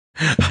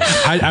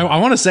I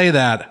want to say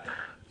that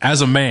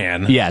as a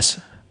man, Yes.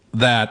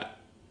 that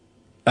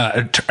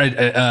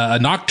a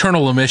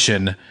nocturnal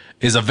emission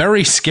is a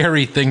very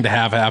scary thing to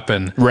have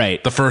happen.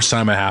 Right. The first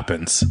time it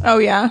happens. Oh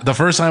yeah. The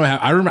first time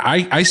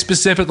I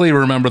specifically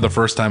remember the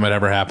first time it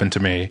ever happened to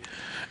me.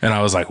 And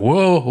I was like,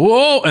 whoa,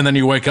 whoa. And then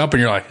you wake up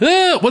and you're like,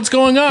 what's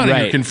going on? And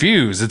Right. you're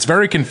confused. It's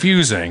very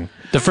confusing.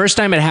 The first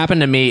time it happened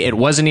to me, it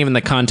wasn't even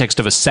the context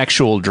of a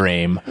sexual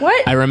dream.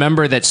 What? I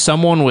remember that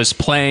someone was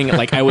playing,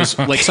 like I was,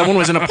 like someone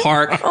was in a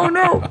park. Oh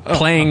no.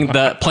 Playing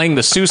the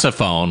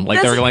sousaphone,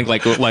 like they were going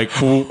like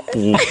whoop,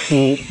 whoop,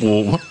 whoop,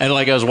 whoop. And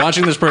like I was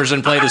watching this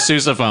person play the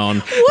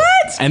sousaphone.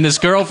 What? And this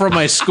girl from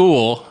my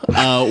school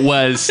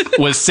was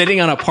sitting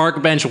on a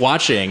park bench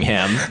watching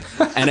him,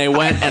 and I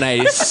went and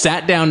I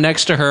sat down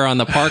next to her on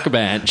the park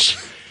bench.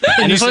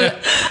 And this is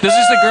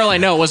the girl I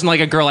know. It wasn't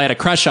like a girl I had a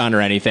crush on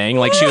or anything.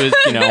 Like she was,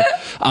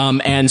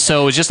 and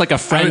so it was just like a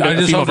friend. I a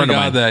just female hope to friend of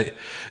God mine. that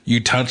you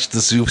touched the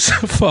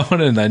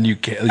sousaphone and then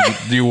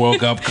you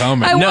woke up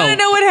coming. I want to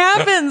know what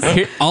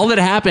happens. All that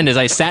happened is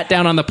I sat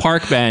down on the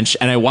park bench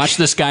and I watched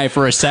this guy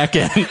for a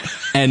second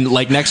and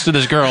like next to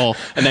this girl,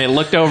 and then I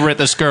looked over at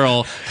this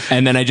girl,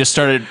 and then I just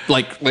started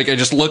like I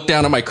just looked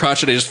down at my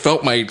crotch and I just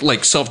felt my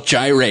like self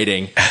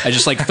gyrating. I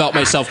just like felt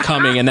myself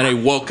coming, and then I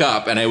woke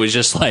up and I was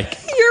just like,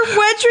 Your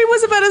wet dream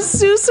was about a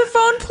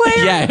sousaphone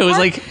player? yeah, it was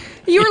like.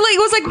 You were like, it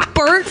was like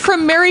Bert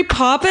from Mary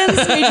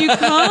Poppins made you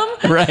come?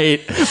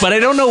 Right. But I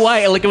don't know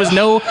why. Like, it was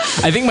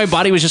I think my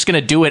body was just going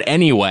to do it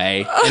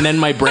anyway. And then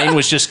my brain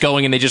was just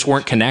going and they just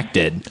weren't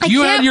connected.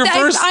 You had your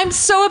first. I'm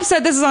so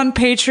upset this is on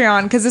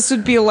Patreon because this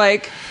would be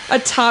like a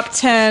top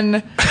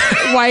 10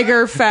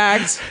 Weiger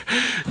fact.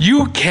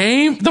 You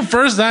came the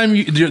first time.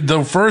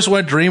 The first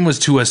wet dream was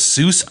to a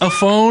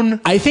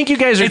sousaphone. I think you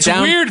guys are It's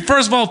down. weird,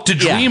 first of all, to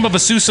dream of a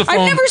sousaphone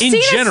I've never in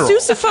seen general. a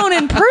sousaphone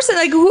in person.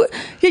 Like,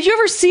 did you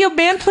ever see a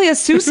band play a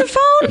sousaphone?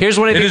 Here's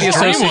what I think It the is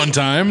dream association. one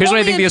time. Here's what I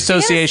Only think the in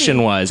association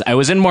fantasy. was. I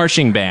was in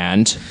marching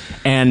band,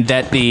 and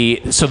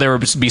so there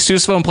would be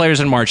sousaphone players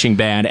in marching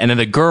band, and then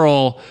the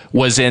girl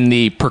was in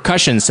the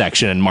percussion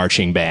section in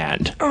marching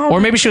band, or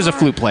maybe she was a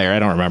flute player. I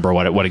don't remember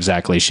what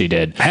exactly she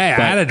did. Hey,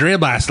 I had a dream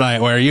last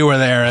night where you were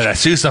there and a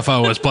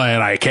sousaphone was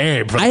playing. I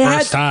came for the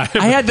first time.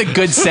 I had the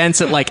good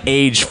sense at like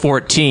age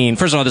 14.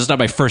 First of all, this is not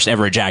my first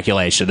ever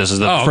ejaculation. This is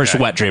the first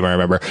wet dream I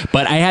remember.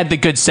 But I had the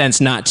good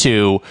sense not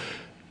to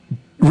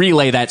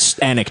relay that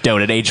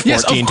anecdote at age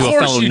 14 to a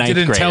fellow you ninth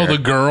didn't grader. tell the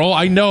girl.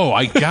 I know.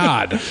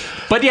 God.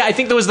 But yeah, I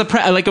think there was but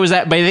I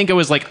think it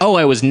was like, oh,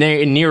 I was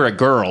near a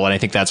girl, and I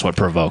think that's what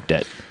provoked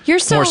it. You're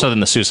so More so than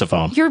the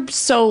sousaphone. You're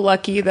so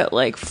lucky that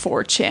like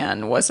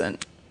 4chan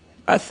wasn't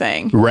a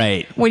thing.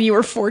 Right. When you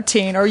were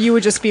 14, or you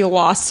would just be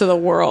lost to the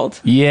world.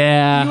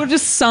 Yeah. You would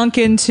just sunk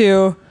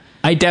into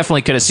I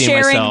definitely could have seen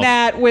sharing myself.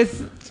 that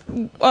with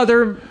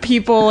other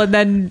people and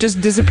then just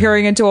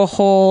disappearing into a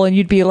hole, and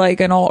you'd be like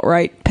an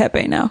alt-right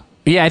Pepe now.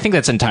 Yeah, I think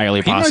that's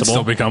entirely He might possible.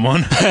 still become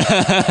one.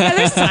 Yeah,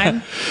 there's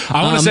time.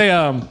 I want to say,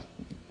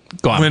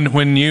 Go on.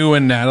 when you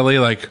and Natalie,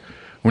 like,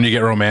 when you get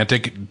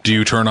romantic, do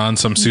you turn on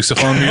some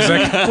sousaphone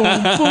music?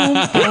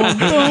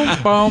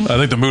 I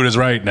think the mood is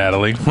right,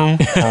 Natalie.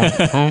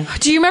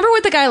 Do you remember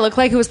what the guy looked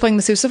like who was playing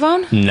the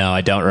sousaphone? No,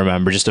 I don't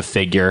remember. Just a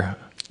figure.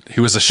 He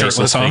was a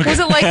shirtless hunk. Was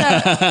it like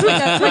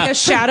a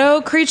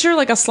shadow creature,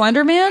 like a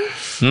Slender Man?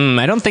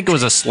 I don't think it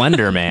was a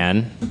Slender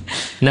Man.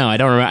 No, I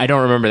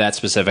don't remember that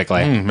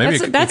specifically. Maybe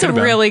That's a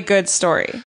really good story.